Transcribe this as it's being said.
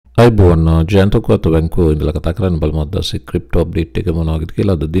අයිබෝන් ජයන්ත උක්වත්ත බැංකුව ඉඳලා කතා කරන්න බලමු අද දවසේ ක්‍රිප්ටෝ අප්ඩේට් එක මොනවද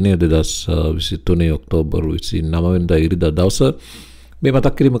කියලා. අද දිනේ 2023 ඔක්තෝබර් 29 වෙනිදා ඉරිදා දවස මේ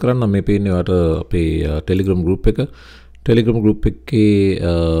මතක් කිරීම කරන්න මේ පේන්නේ ඔයාලට අපේ ටෙලිග්‍රෑම් ගෲප් එක. ටෙලිග්‍රෑම් ගෲප් එකේ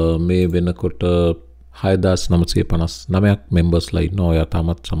මේ වෙනකොට 6959ක් මෙම්බර්ස්ලා ඉන්නවා. ඔයා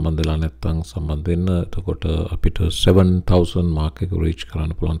තාමත් සම්බන්ධ වෙලා නැත්නම් සම්බන්ධ වෙන්න. එතකොට අපිට 7000 මාක් එක රීච්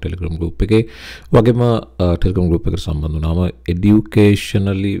කරන්න පුළුවන් ටෙලිග්‍රෑම් ගෲප් එකේ. වගේම ටෙලිග්‍රෑම් ගෲප් එකට සම්බන්ධ වුණාම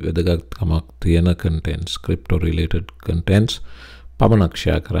educationally වැදගත්කමක් තියෙන contents, crypto related contents පමණක්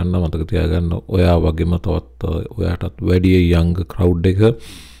share කරන්න මතක තියාගන්න. ඔයා වගේම තවත් ඔයාටත් වැඩි young crowd එක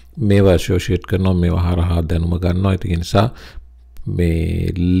මේවා associate කරනවා, මේවා හරහා දැනුම ගන්නවා. ඒ නිසා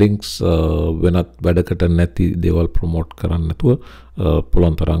මේ links වෙනත් වැඩකට නැති දේවල් ප්‍රොමෝට් කරන්න නැතුව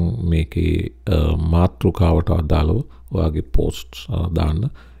පුළුවන් තරම් මේකේ මාතෘකාවට අදාළව ඔයාගේ posts දාන්න.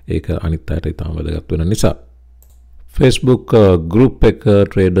 ඒක අනිත් අයට ඉතාම වැදගත් වෙන නිසා. Facebook group එක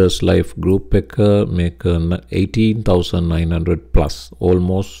traders life group එක මේක 18900 plus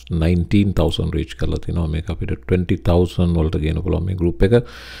almost 19000 reach කරලා තිනවා. මේක අපිට 20000 වලට ගේන්න පුළුවන් මේ group එක.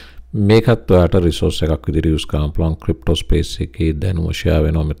 මේකත් ඔයාට රිසෝස් එකක් විදිහට යූස් කරන්න පුළුවන්. ක්‍රිප්ටෝ ස්පේස් එකේ දැනුම ෂෙයා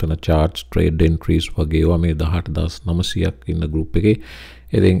වෙනවා. මෙතන charts, trade entries වගේ ඒවා මේ 18900ක් ඉන්න group එකේ.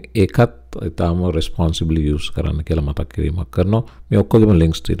 ඉතින් ඒකත් ඊටාම responsibly use කරන්න කියලා මතක් කිරීමක් කරනවා. මේ ඔක්කොගෙම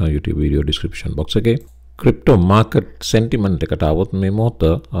links තියෙනවා YouTube video description box එකේ. ක්‍රිප්ටෝ මාකට් sentiment එකට આવොත් මේ මොහොත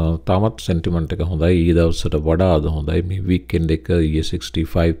තාමත් sentiment එක හොඳයි. ඊයේ දවසට වඩා අද හොඳයි. මේ weekend එක ඊයේ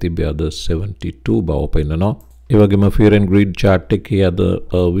 65 තිබ්බේ අද 72 බව පෙන්නනවා. ඒ වගේම fear and greed chart එකේ අද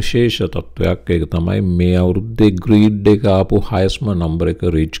විශේෂ තත්වයක් ඒක තමයි මේ අවුරුද්දේ greed එක ආපු highest number එක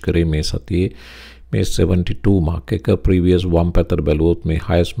reach කරේ මේ සතියේ මේ 72 mark එක. previous one පැත්තට බැලුවොත් මේ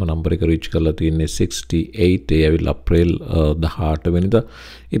highest number එක reach කරලා තියෙන්නේ 68. ඒ ඇවිල්ලා අප්‍රේල් 18 වෙනිදා.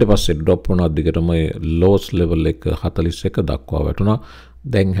 ඊට පස්සේ drop වුණා. දිගටම lowest level එක 41 දක්වා වැටුණා.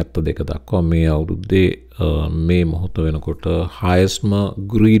 දැන් 72 දක්වා මේ අවුරුද්දේ මේ මොහොත වෙනකොට highest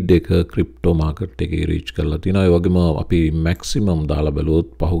greed එක ක්‍රිප්ටෝ මාකට් එකේ reach කරලා තිනවා. ඒ වගේම අපි maximum දාලා බැලුවොත්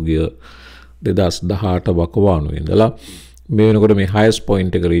පහුගිය 2018 වකවානුවේ ඉඳලා මේ වෙනකොට මේ highest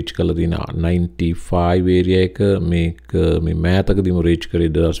point එක reach කරලා තියෙන 95 area එක. මේක මේ මෑතකදීම reach කරේ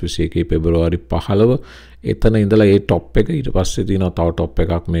 2021 පෙබරවාරි 15. එතන ඉඳලා ඒ top එක ඊට පස්සේ තියෙනවා තව top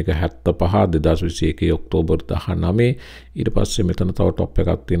එකක් මේක 75 2021 ඔක්තෝබර් 19. ඊට පස්සේ මෙතන තව top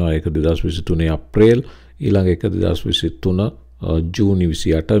එකක් තියෙනවා ඒක 2023 අප්‍රේල්. ඊළඟ එක 2023 ජූනි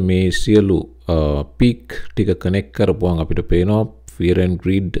 28. මේ සියලු peak ටික connect කරපුවාම අපිට පේනවා fear and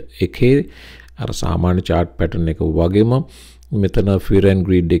greed එකේ අර සාමාන්‍ය chart pattern එක වගේම මෙතන fear and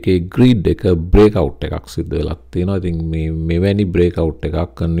greed එකේ greed එක breakout එකක් සිද්ධ වෙලා තියෙනවා. ඉතින් මේ මෙවැනි breakout එකක්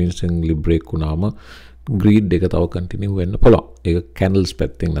convincingly break වුණාම greed එක තව continue වෙන්න පුළුවන්. ඒක candles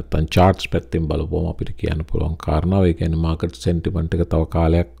පැත්තෙන් නැත්නම් charts පැත්තෙන් බලපුවම අපිට කියන්න පුළුවන් කාරණාව. ඒ කියන්නේ market sentiment එක තව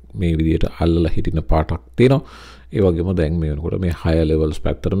කාලයක් මේ විදිහට අල්ලලා හිටින පාටක් තියෙනවා. ඒ වගේම දැන් මේ වෙනකොට මේ higher levels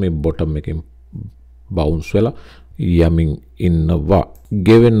පැත්තට මේ bottom එකෙන් bounce වෙලා යමින් ඉන්නවා.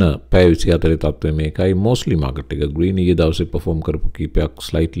 ගෙවෙන පැය 24 තත්ත්වය මේකයි. mostly market එක green. ඊයේ දවසේ perform කරපු කීපයක්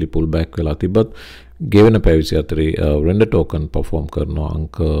slightly pull back වෙලා තිබ්බත් ගෙවෙන පැය 24 render token perform කරනවා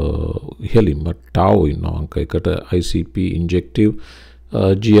අංක ඉහළින්ම tau ඉන්නවා අංක 1ට ICP injective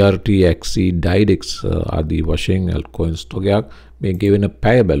GRT XC DIDEX ආදී වශයෙන් altcoins තොගයක් මේ ගෙවෙන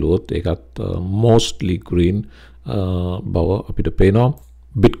පැය බැලුවොත් ඒකත් mostly green බව අපිට පේනවා.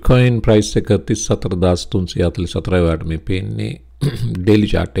 Bitcoin price එක 34344 වට මේ පේන්නේ daily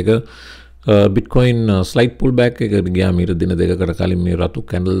chart එක. Bitcoin slight pullback එකකට ගියාම ඊට දින දෙකකට කලින් මේ රතු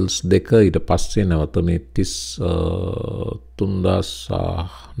candles දෙක ඊට පස්සේ නැවත මේ 33900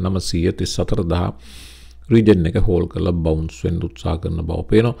 34000 region එක hold කරලා bounce වෙන්න උත්සාහ කරන බව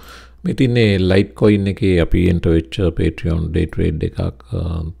පේනවා. මේ තින්නේ Litecoin එකේ අපි enter වෙච්ච Patreon day trade එකක්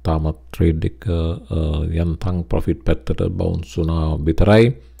තාමත් trade එක යන්තම් profit පැත්තට bounce වුණා විතරයි.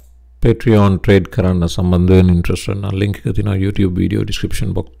 Patreon trade කරන්න සම්බන්ධ වෙන interest වෙන link එක තියෙනවා YouTube video description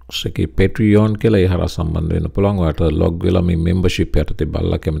box එකේ Patreon කියලා. ඒ හරහා සම්බන්ධ වෙන්න පුළුවන්. ඔයාලට log වෙලා මේ membership යටතේ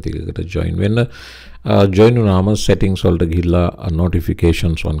බලලා කැමති එකකට join වෙන්න. join වුණාම settings වලට ගිහිල්ලා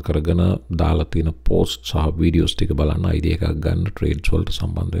notifications on කරගෙන දාලා තියෙන posts සහ videos ටික බලන්න idea එකක් ගන්න trades වලට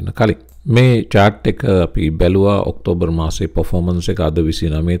සම්බන්ධ වෙන්න කලින්. මේ chart එක අපි බැලුවා ඔක්තෝබර් මාසේ performance එක අද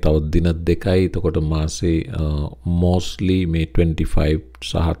 29 තව දින දෙකයි. එතකොට මාසේ mostly මේ 25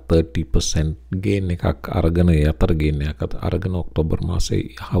 සහ 30% gain එකක් අරගෙන ඒ අතර gain එකක් අරගෙන ඔක්තෝබර් මාසේ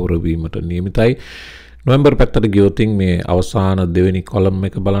හවුර වීමට නියමිතයි. නොවැම්බර් පැත්තට ගියොත් මේ අවසාන දෙවෙනි කොලම්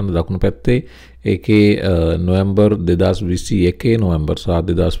එක බලන්න දකුණු පැත්තේ ඒකේ නොවැම්බර් 2021 නොවැම්බර් සහ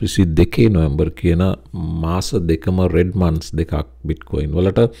 2022 නොවැම්බර් කියන මාස දෙකම red months දෙකක් Bitcoin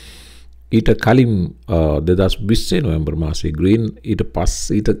වලට ඊට කලින් 2020 නොවැම්බර් මාසේ green ඊට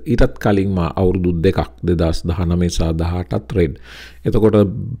පස්සේ ඊටත් කලින් අවුරුදු දෙකක් 2019 සහ 18ත් red. එතකොට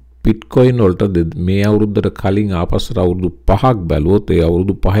Bitcoin වලට මේ අවුරුද්දට කලින් ආපස්සට අවුරුදු 5ක් බැලුවොත් ඒ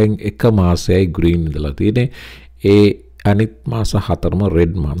අවුරුදු 5න් එක මාසයයි green ඉඳලා තියෙන්නේ. ඒ අනිත් මාස 4ම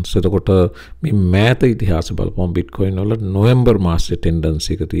red months. එතකොට මේ මෑත ඉතිහාසය බලපුවම Bitcoin වල නොවැම්බර් මාසයේ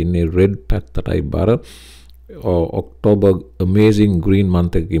tendency එක තියෙන්නේ red පැත්තටයි බර. ඔක්ටෝබර් amazing green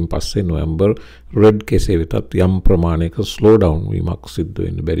month එකකින් පස්සේ නොවැම්බර් red කෙසේ වෙතත් යම් ප්‍රමාණයක slow down වීමක් සිද්ධ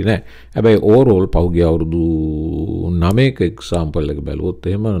වෙන්න බැරි නෑ. හැබැයි overall පහුගිය අවුරුදු 9ක example එක බැලුවොත්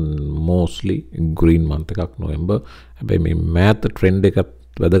එහෙම mostly green month එකක් නොවැම්බර්. හැබැයි මේ math trend එකත්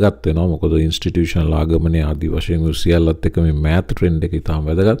වැදගත් වෙනවා. මොකද institutional ආගමනයේ ආදී වශයෙන් සියල්ලත් එක්ක මේ math trend එක ඉතාම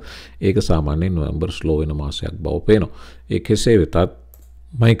වැදගත්. ඒක සාමාන්‍යයෙන් නොවැම්බර් slow වෙන මාසයක් බව පේනවා. ඒ කෙසේ වෙතත්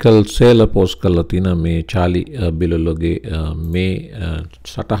Michael Saylor post කරලා තියෙන මේ Charlie Bilaloge මේ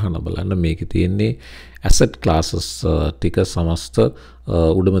සටහන බලන්න. මේකේ තියෙන්නේ asset classes ටික සමස්ත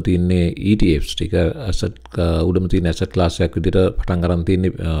උඩම තියෙන්නේ ETFs ටික asset උඩම තියෙන asset class එකක් විදිහට පටන් ගන්න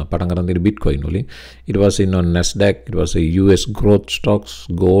තියෙන්නේ Bitcoin වලින්. ඊට පස්සේ ඉන්නවා Nasdaq, ඊට පස්සේ US growth stocks,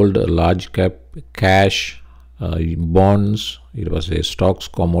 gold, large cap, cash, bonds, ඊට පස්සේ stocks,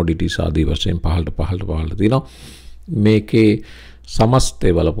 commodities ආදී වශයෙන් පහළට තියෙනවා. මේකේ සමස්තය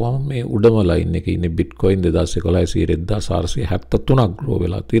බලපුවම මේ උඩම ලයින් එකේ ඉන්නේ Bitcoin 2011 1473ක් grow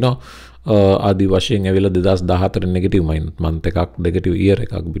වෙලා තිනවා. ආදි වශයෙන් ඇවිල්ලා 2014 නෙගටිව් month එකක් නෙගටිව් year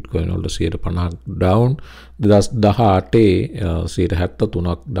එකක් Bitcoin වලට 150ක් down, 2018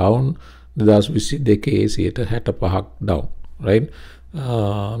 173ක් down, 2022 165ක් down, right?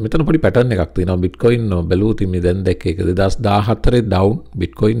 මෙතන පොඩි pattern එකක් තියෙනවා. Bitcoin බැලුවොත් මේ දැන් දැක්ක එක 2014 down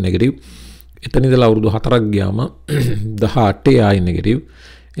Bitcoin නෙගටිව්, එතන ඉඳලා අවුරුදු 4ක් ගියාම 18 ආයි නෙගටිව්,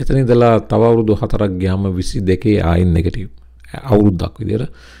 එතන ඉඳලා තව අවුරුදු 4ක් ගියාම 22 ආයි නෙගටිව් අවුරුද්දක් විදියට.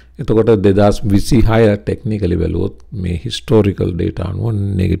 එතකොට 2026 ටෙක්නිකලි බැලුවොත් මේ හිස්ටෝරිකල් ඩේටා අනුව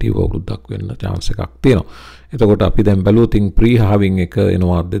නෙගටිව් අවුරුද්දක් වෙන්න chance එකක් තියෙනවා. එතකොට අපි දැන් බැලුවොත් pre halving එක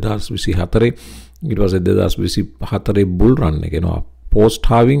එනවා 2024, ඊට පස්සේ 2024 bull run එක එනවා post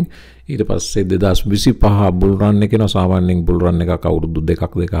halving, ඊට පස්සේ 2025 bull run එක එනවා. සාමාන්‍යයෙන් bull run එකක් අවුරුදු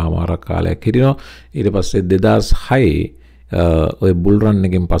දෙකමාරක් කාලයක් හිටිනවා. ඊට පස්සේ 2006 ඔය bull run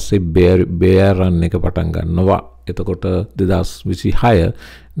එකෙන් පස්සේ bear run එක පටන් ගන්නවා. එතකොට 2026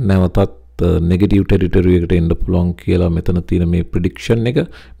 නැවතත් negative territory එකට එන්න පුළුවන් කියලා මෙතන තියෙන මේ prediction එක,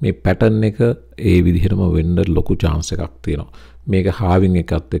 මේ pattern එක ඒ විදිහටම වෙන්න ලොකු chance එකක් තියෙනවා. මේක halving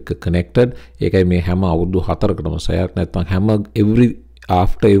එකත් එක්ක connected. ඒකයි මේ හැම අවුරුදු 4කටම සයක් නැත්නම්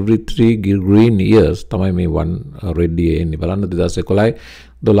after every 3 green years තමයි මේ one red year එන්නේ. බලන්න 2011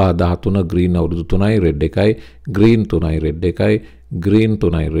 13 green අවුරුදු 3යි red එකයි, green 3යි red එකයි, green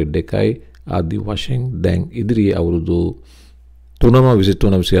 3යි red එකයි ආදි වශයෙන් දැන් ඉදිරියේ අවුරුදු 3ම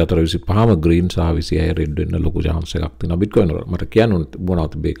 23 24 25ම green සහ 26 red වෙන්න ලොකු chance එකක් තියෙනවා Bitcoin වල. මට කියන්න ඕනේ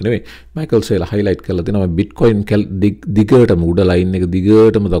මොනවද මේක නෙවෙයි. Michael Saylor highlight කරලා තියෙනවා Bitcoin දිගටම උඩ line එක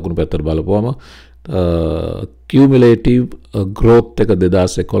දිගටම දකුණු පැත්තට බලපුවම cumulative growth එක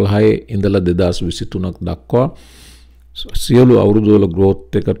 2011 ඉඳලා 2023ක් දක්වා සියලු අවුරුදු වල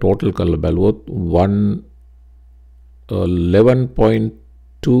growth එක total කරලා බැලුවොත්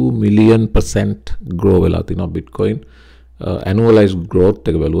 11.2 million% grow වෙලා තිනවා Bitcoin. Annualized growth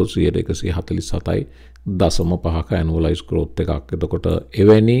එක බැලුවොත් 147.5ක annualized growth එකක්. එතකොට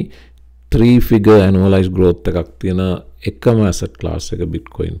එවැනි 3 figure annualized growth එකක් තියෙන එකම asset class එක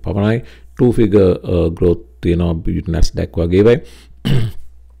Bitcoin පමණයි. 2 figure growth තියෙනවා Nasdaq වගේ වෙයි.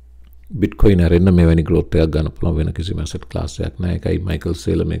 Bitcoin අරෙන්න මෙවැනි growth එකක් ගන්න පුළුවන් වෙන කිසිම asset class එකක් නැහැ. ඒකයි Michael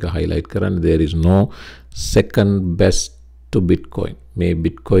Saylor මේක highlight කරන්නේ. There is no second best to Bitcoin. මේ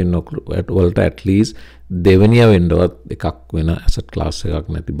Bitcoin වලට at least දෙවෙනිය වෙන්නවත් එකක් වෙන asset class එකක්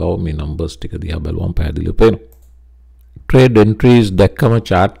නැති බව මේ numbers ටික දිහා බලුවම පැහැදිලිව පේනවා. Trade entries දැක්කම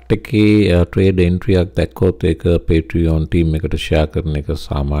chart එකේ trade entry එකක් දැක්කොත් ඒක Patreon team එකට share කරන එක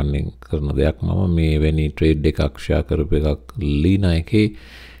සාමාන්‍යයෙන් කරන දෙයක්. මම මේ වෙනි trade එකක් share කරපු එකක් Lina එකේ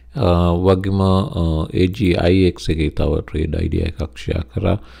වගේම AGIX එකේ තව trade idea එකක් share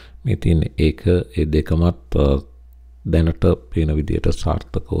කරා. මේ තියෙන ඒක ඒ දෙකමත් දැනට පේන විදිහට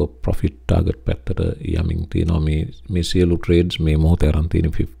සාර්ථකව profit target පැත්තට යමින් තියෙනවා. මේ සියලු trades මේ මොහොතේ අරන් තියෙන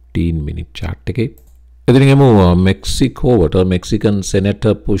 15 minute chart එකේ. ඉතින් එමු මෙක්සිකෝවට. Mexican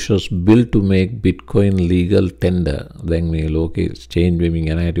senator pushes bill to make Bitcoin legal tender. දැන් මේ ලෝකේ change වෙමින්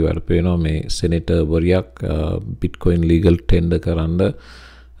යන හැටි වල පේනවා. මේ senator වරියක් Bitcoin legal tender කරන්න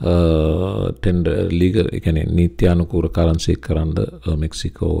tender legal ඒ කියන්නේ නීත්‍යානුකූල currency කරන්න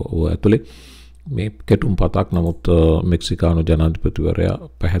මෙක්සිකෝ ඇතුලේ මේ කෙටුම් පතක්. නමුත් මෙක්සිකානු ජනාධිපතිවරයා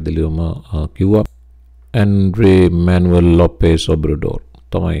පැහැදිලිවම කිව්වා Andre Manuel Lopez Obrador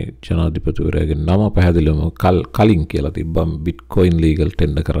තමයි ජනාධිපතිවරයාගේ නම පැහැදිලිවම කලින් කියලා තිබ්බා බිට්කොයින් ලීගල්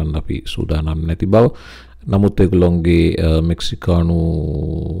ටෙන්ඩර් කරන්න අපි සූදානම් නැති බව. නමුත් ඒගොල්ලොන්ගේ මෙක්සිකානු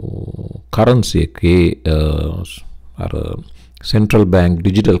කරන්සි එකේ අර සෙන්ට්‍රල් බැංක්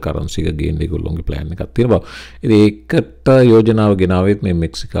ඩිජිටල් කරන්සි එක ගේන්න ඒගොල්ලොන්ගේ ප්ලෑන් එකක් තියෙන බව. ඉතින් ඒකට යෝජනාව ගෙනාවෙත් මේ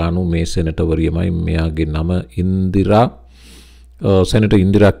මෙක්සිකානු මේ සෙනටර්වරියමයි. මෙයාගේ නම Indira Senator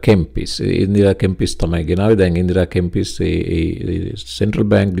Indira Kempis. Indira Kempis තමයි ගෙනාවේ. දැන් Indira Kempis ඒ central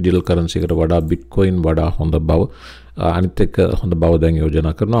bank digital currency එකට වඩා bitcoin වඩා හොඳ බව අනිත් එක හොඳ බව දැන්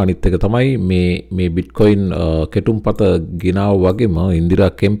යෝජනා කරනවා. අනිත් එක තමයි මේ bitcoin කෙටුම්පත ගෙනාව වගේම Indira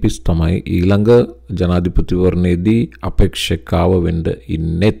Kempis තමයි ඊළඟ ජනාධිපතිවරණයේදී අපේක්ෂකාව වෙන්න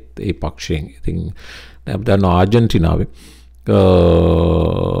ඉන්නෙත් ඒ පක්ෂයෙන්. ඉතින් දැන් ආජන්ටිනාවේ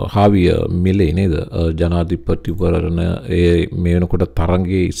හාවිය මිලේ නේද ජනාධිපතිවරණ මේ වෙනකොට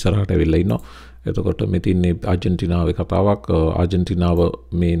තරංගයේ ඉස්සරහට වෙලා ඉන්නවා. එතකොට මෙතින් ආජන්ටිනාවේ කතාවක්. ආජන්ටිනාව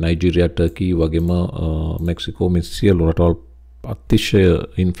මේ නයිජීරියා ටර්කි වගේම මෙක්සිකෝ මේ සියලු රටවල් අතිශය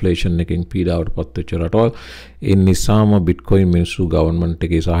ඉන්ෆ්ලේෂන් එකකින් පීඩාවට පත් වෙච්ච රටවල්. ඒ නිසාම බිට්කොයින් මිනිස්සු ගවර්න්මන්ට්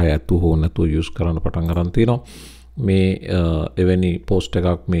එකේ සහාය ඇතු හෝ නැතුව යූස් කරන්න පටන් ගන්න තියෙනවා. මේ එවැනි පෝස්ට්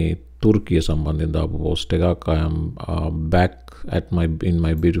එකක් මේ තුර්කිය සම්බන්ධයෙන් දාපු පෝස්ට් එකක්. I am back in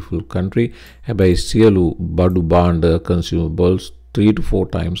my beautiful country. හැබැයි සියලු බඩු භාණ්ඩ consumables 3 to 4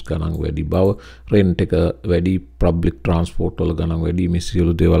 times ගණන් වැඩි බව, රෙන්ට් එක වැඩි, public transport වල ගණන් වැඩි, මේ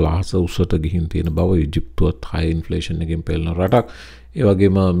සියලු දේවල් අහස උසට ගිහින් තියෙන බව. ඊජිප්තුවත් high inflation එකෙන් පෙළෙන රටක්. ඒ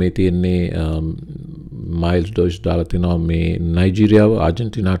වගේම මේ තියෙන්නේ මයිල්ස් ඩොයිස් දාලා තිනවා මේ නයිජීරියාව,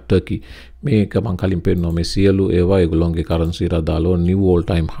 ආජන්ටිනා, ටර්කි. මේක මම කලින් පෙන්නනවා මේ සියලු ඒවා ඒගොල්ලෝගේ කරන්සි රදාලෝ new all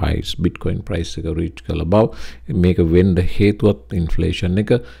time highs bitcoin price එක reach කළ බව. මේක වෙන්න හේතුවත් inflation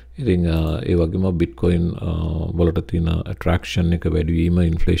එක. ඉතින් ඒ වගේම bitcoin වලට තියෙන attraction එක වැඩි වීම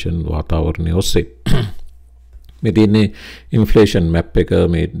inflation වාතාවරණය ඔස්සේ. මේ තියෙන්නේ inflation map එක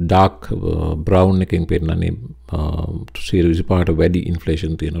මේ dark brown එකෙන් පෙන්නන්නේ 25% වැඩි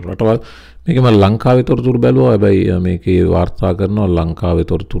inflation තියෙන රටවල්. මේකම ලංකාවේ තොරතුරු බැලුවා. හැබැයි මේකේ වාර්තා කරනවා ලංකාවේ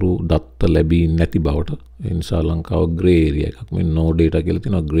තොරතුරු දත්ත ලැබී නැති බවට. ඒ නිසා ලංකාව grey area එකක්. මේ no data කියලා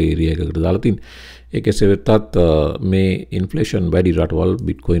තියෙනවා grey area එකකට දාලා තින්නේ. ඒකෙසේ වෙතත් මේ inflation වැඩි රටවල්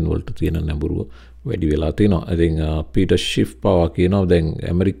bitcoin වලට තියෙන නැඹුරුව වැඩි වෙලා තියෙනවා. ඉතින් පීටර් ෂිෆ් පවා කියනවා දැන්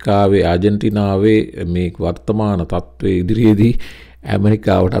ඇමරිකාවේ ආජන්ටිනාවේ මේ වර්තමාන තත්ත්වයේ ඉදිරියේදී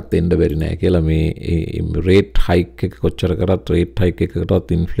ඇමරිකාවටත් එන්න බැරි නෑ කියලා. මේ රේට් හයික් එක කොච්චර කරත් රේට් හයික් එකකටත්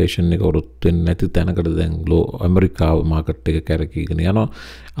ඉන්ෆ්ලේෂන් එක වරුත් වෙන්නේ නැති තැනකට දැන් ඇමරිකාව මාකට් එක කැරකීගෙන යනවා.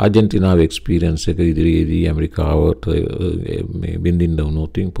 ආජන්ටිනාවේ එක්ස්පීරියන්ස් එක ඉදිරියේදී ඇමරිකාවට මේ බින්දින්න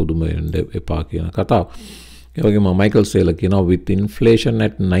වුණොත් පුදුම වෙන්න එපා කියන කතාව. ඒ වගේම මයිකල් සේලර් කියනවා with inflation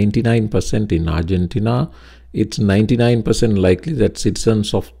at 99% in Argentina, it's 99% likely that citizens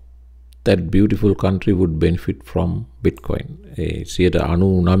of that beautiful country would benefit from Bitcoin. ඒ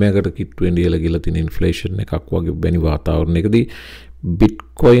 99%කට කිට්ටු වෙන්න ගිහලා තියෙන ඉන්ෆ්ලේෂන් එකක් වගේ බැනි වාතාවරණයකදී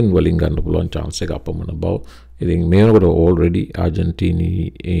Bitcoin වලින් ගන්න පුළුවන් chance එක අපමණ බව. ඉතින් මේ වෙනකොට already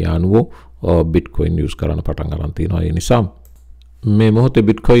ආජන්ටිනී අනුව Bitcoin use කරන්න පටන් ගන්න තියෙනවා. ඒ නිසා මේ මොහොතේ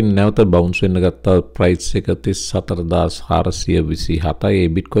Bitcoin නැවත bounce වෙන්න ගත්තා. price එක 34427. ඒ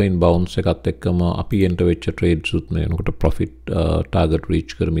Bitcoin bounce එකත් එක්කම අපි enter වෙච්ච trades උත් මේ වෙනකොට profit target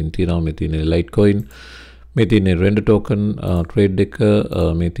reach කරමින් තියෙනවා. මේ තියෙන Litecoin, මේ තියෙන render token trade එක,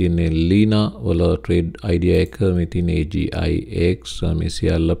 මේ තියෙන Lina වල trade idea එක, මේ තියෙන AGIX, මේ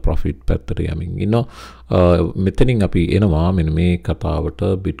සියල්ල profit පැත්තට යමින් ඉන්නවා. මෙතනින් අපි එනවා මෙන්න මේ කතාවට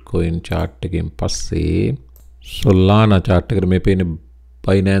Bitcoin chart එකෙන් පස්සේ Solana chart එකට. මේ පේන්නේ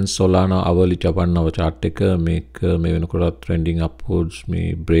Binance Solana අවලි චපන්නව chart එක. මේක මේ වෙනකොට trending upwards මේ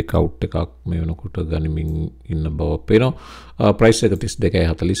breakout එකක් මේ වෙනකොට ගනිමින් ඉන්න බව පේනවා. price එක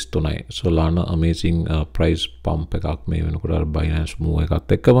 32.43යි. Solana amazing price pump එකක් මේ වෙනකොට Binance move එකත්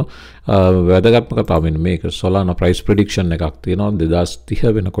එක්කම. වැදගත්ම කතාව වෙන්නේ මේක Solana price prediction එකක් තියෙනවා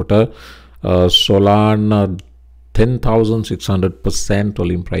 2030 වෙනකොට Solana 10,600%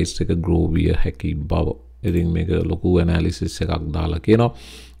 වලින් price එක grow විය හැකි බව. ඉතින් මේක ලොකු ඇනාලිසිස් එකක් දාලා කියනවා.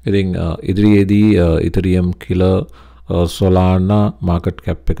 ඉතින් ඉදිරියේදී Ethereum killer Solana market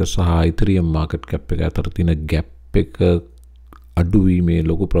cap එක සහ Ethereum market cap එක අතර තියෙන gap එක අඩුවීමේ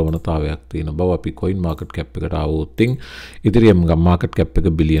ලොකු ප්‍රවණතාවයක් තියෙන බව අපි coin market cap එකට ආවොත් Ethereum market cap එක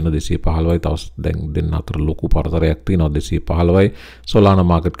බිලියන 215යි. තව දැන් දෙන්න අතර ලොකු පරතරයක් තියෙනවා 215යි. Solana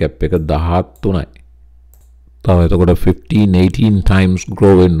market cap එක 13යි. තව එතකොට 15-18 times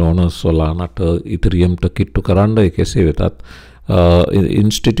grow වෙන්න ඕන Solanaට Ethereumට කිට්ටු කරන්න. ඒකෙසේ වෙතත්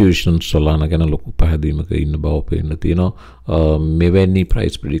institution Solana ගැන ලොකු පැහැදීමක ඉන්න බව පේන්න තියෙනවා. මෙවැනි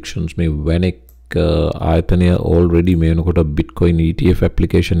price predictions මේ ආයතනය already මේ වෙනකොට Bitcoin ETF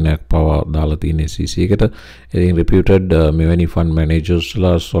application එකක් පවා දාලා තියෙන SEC එකට. ඉතින් reputed මෙවැනි fund managers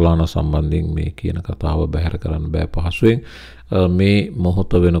ලා Solana සම්බන්ධයෙන් මේ කියන කතාව බැහැර කරන්න බෑ පහසුවෙන්. මේ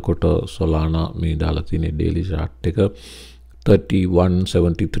මොහොත වෙනකොට Solana මේ දාලා තියෙන daily chart එක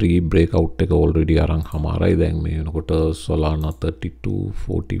 3173 breakout එක already අරන් හමාරයි. දැන් මේ වෙනකොට Solana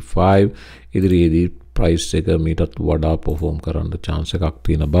 3245 ඉදිරියේදී price එක මීටත් වඩා perform කරන්න chance එකක්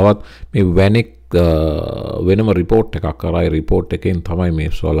තියෙන බවත් මේ Vanek වෙනම report එකක් කරයි. report එකෙන් තමයි මේ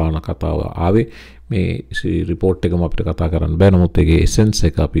Solana කතාව ආවේ. මේ report එකම අපිට කතා කරන්න බෑ. නමුත් ඒකේ essence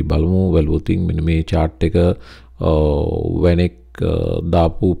එක අපි බලමු. වැළුවතින් මෙන්න මේ chart එක Vanek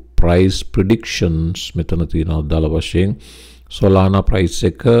දාපු price predictions මෙතන තියෙනවා දල වශයෙන්. Solana price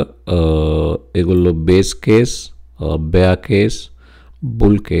එක ඒගොල්ලෝ base case, bear case,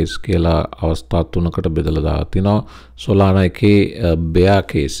 bull case කියලා අවස්ථා තුනකට බෙදලා දාලා තිනවා. Solana එකේ bear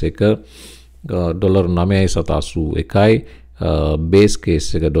case එක ඩොලර් 9.81යි, base case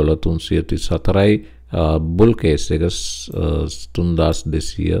එක ඩොලර් 334යි, bull case එක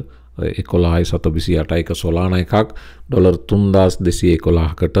 3200 11.28 එක Solana එකක් ඩොලර්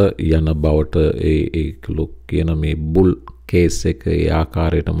 3211කට යන බවට ඒ කියන මේ bull case එක ඒ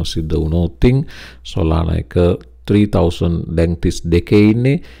ආකාරයටම සිද්ධ වුණොත් Solana එක 3000 දැන් 32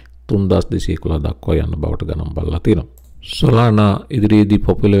 ඉන්නේ 3211 දක්වා යන බවට ගණන් බලලා තියෙනවා. Solana ඉදිරියේදී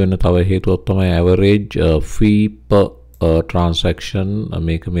පොපුලර් වෙන තව හේතුවක් තමයි average fee per transaction.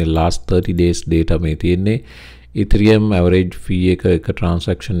 මේක මේ last 30 days data මේ තියෙන්නේ. Ethereum average fee එක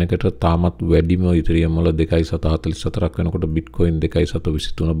transaction එකට තාමත් වැඩිම Ethereum වල 2.44ක් වෙනකොට Bitcoin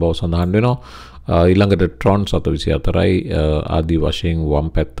 2.23 බව සඳහන් වෙනවා. ඊළඟට Tron 7.24යි ආදී වශයෙන් වම්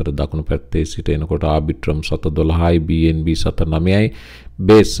පැත්තට දකුණු පැත්තේ සිට එනකොට Arbitrum 7.12යි, BNB 7.9යි,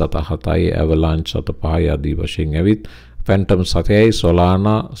 Base 7.7යි, Avalanche 7.5යි ආදී වශයෙන් ඇවිත් Phantom 7යි,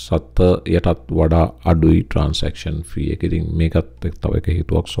 Solana 7යටත් වඩා අඩුයි transaction fee එක. ඉතින් මේකත් තව එක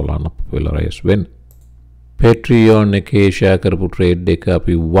හේතුවක් Solana popularize වෙන්න. Patreon එකේ share කරපු trade එක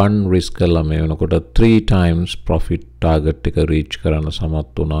අපි 1 risk කළා මේ වෙනකොට 3 times profit target එක reach කරන්න සමත්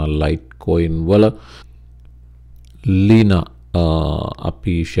වුණා Litecoin වල. Lina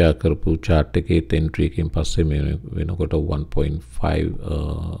අපි share කරපු chart එකේ entry එකකින් පස්සේ මේ වෙනකොට 1.5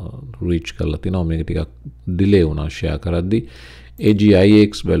 reach කරලා තිනවා. මේක ටිකක් delay වුණා share කරද්දී.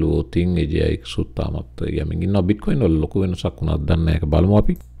 AGIX බැලුවොත් AGIX උත් තාමත් යමින් ඉන්නවා. Bitcoin වල ලොකු වෙනසක් වුණාද දන්නේ නැහැ. ඒක බලමු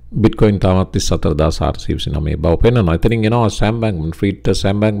අපි. Bitcoin තාමත් 34429 බව පෙන්වනවා. එතනින් එනවා Sam Bankman-Fried.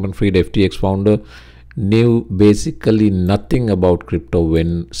 Sam Bankman-Fried FTX founder knew basically nothing about crypto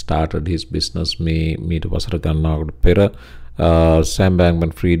when started his business. මීට වසර ගණනාවකට පෙර Sam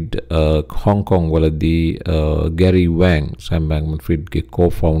Bankman-Fried Hong Kong වලදී Gary Wang Sam Bankman-Fried ගේ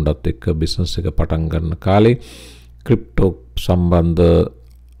co-founder එක්ක business එක පටන් ගන්න කාලේ crypto සම්බන්ධ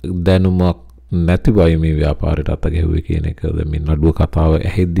දැනුමක් නැතිවයි මේ ව්‍යාපාරයට අත ගැහුවේ කියන එක දැන් මේ නඩුව කතාව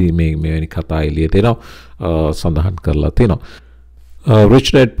ඇහෙද්දී මෙවැනි කතා එළියට එනවා සඳහන් කරලා තියෙනවා. Rich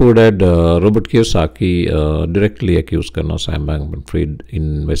Dad Poor Dad Robert Kiyosaki directly accused කරනවා Sam Bankman-Fried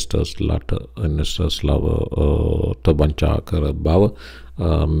investors ලව තබංචා කර බව.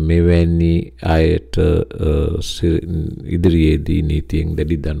 මෙවැනි අයට ඉදිරියේදී නීතියෙන්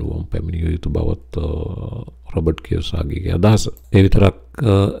දැඩි දඬුවම් පැමිණිය යුතු බවත් Robert Kiyosakiගේ අදහස. ඒ විතරක්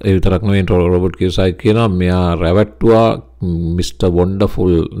නෙවෙයි Robert Kiyosaki කියනවා මෙයා රැවට්ටුවා Mr.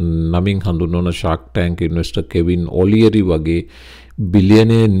 Wonderful නමින් හඳුන්වන Shark Tank investor Kevin O'Leary වගේ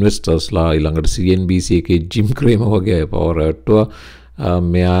බිලියනර් ඉන්වෙස්ටර්ස්ලා ඊළඟට CNBC එකේ Jim Cramer වගේ අය පව රැවට්ටුවා.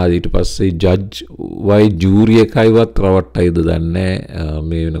 මෙයා ඊට පස්සේ ජජ් වයි ජූරි එකයිවත් රවට්ටයිද දන්නේ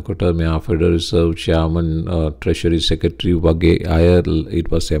මේ වෙනකොට මෙයා ෆෙඩරල් රිසර්ව් චෙයාර්මන් ට්‍රෙෂරි සෙක්‍රටරි වගේ අය ඊට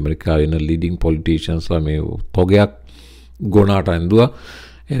පස්සේ ඇමරිකාවේ ඉන්න ලීඩින් පොලිටිෂියන්ස්ලා මේ තොගයක් ගොනාට ඇඳුවා.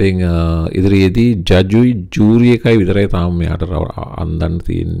 ඉතින් ඉදිරියේදී ජජුයි ජූරි එකයි විතරයි තාම මෙයාට අන්දන්න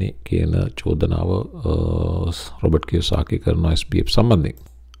තියෙන්නේ කියන චෝදනාව රොබර්ට් කියෝසාකි කරන SBF සම්බන්ධයෙන්.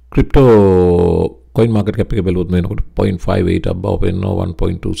 ක්‍රිප්ටෝ coin market cap එක බැලුවොත් මේනකොට 0.58 බව පෙන්වනවා.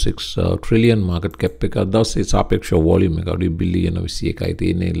 1.26 trillion market cap එක දවසේ සාපේක්ෂ volume එක අඩි බිලියන 21යි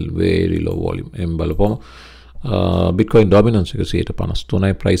තියෙන්නේ. very low volume එම් බලපොම Bitcoin dominance එක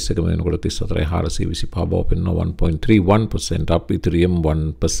 53යි. price එක මේනකොට 34425 බව පෙන්වනවා. 1.31% up. Ethereum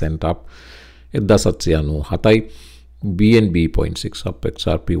 1% up 1797යි. BNB 0.6 up.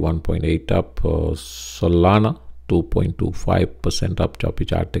 XRP 1.8 up. Solana 2.25% up. choppy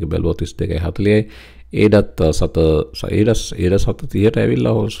chart එක බැලුවොත් 32.40යි. ඒඩත් 730ට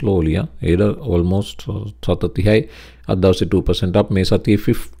ඇවිල්ලා slowly ඒඩ almost 730යි. අද දවසේ 2% up. මේ සතියේ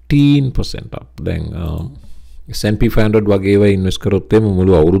 15% up. දැන් S&P 500 වගේ ඒවා ඉන්වෙස්ට් කරොත් එමු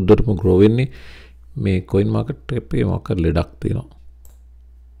මුළු අවුරුද්දටම grow වෙන්නේ. මේ coin market එකේ මොකක්ද ලෙඩක් තියෙනවා.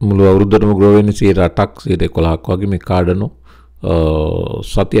 මුළු අවුරුද්දටම grow වෙන්නේ 8ක් 11ක් වගේ මේ කාඩනෝ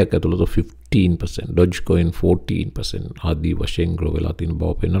සතියක් ඇතුළත 15%, Dogecoin 14% ආදී වශයෙන් grow වෙලා තියෙන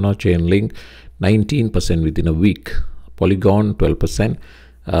බව පෙන්වනවා. Chainlink 19% within a week, Polygon 12%,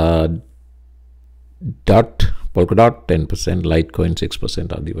 Polkadot 10%, Litecoin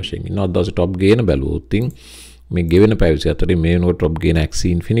 6% ආදී වශයෙන් ඉන්නවා. දවසේ top gain බැලුවොත් මේ ගෙවෙන පැවිසි අතරේ මේ වෙනකොට top gain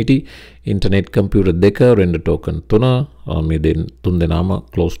Axie Infinity, Internet Computer 2, Render Token 3 මේ තුන් දෙනාම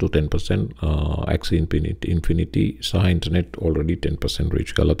close to 10%, Axie Infinity සහ Internet already 10%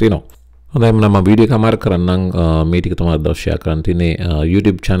 reach කරලා තියෙනවා. හොඳයි මම වීඩියෝ එක අමාර කරන්නම්. මේ ටික තමයි අද ෂෙයා කරන්න තියෙන්නේ.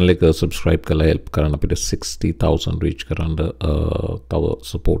 YouTube channel එක subscribe කරලා help කරන්න අපිට 60000 reach කරන්න තව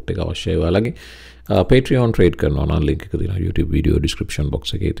support එක අවශ්‍යයි ඔයාලගේ. Patreon trade කරනවා නම් link එක තියෙනවා YouTube video description box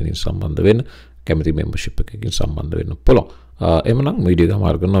එකේ. එතනින් සම්බන්ධ වෙන්න. කැමති membership එකකින් සම්බන්ධ වෙන්න පුළුවන්. එhmenan වීඩියෝ එක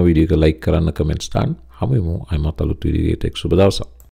අමාර කරනවා. වීඩියෝ එක like කරන්න, comments දාන්න. හැමෝම අයමත් අලුත් වීඩියෝ එකක් සුබ දවසක්.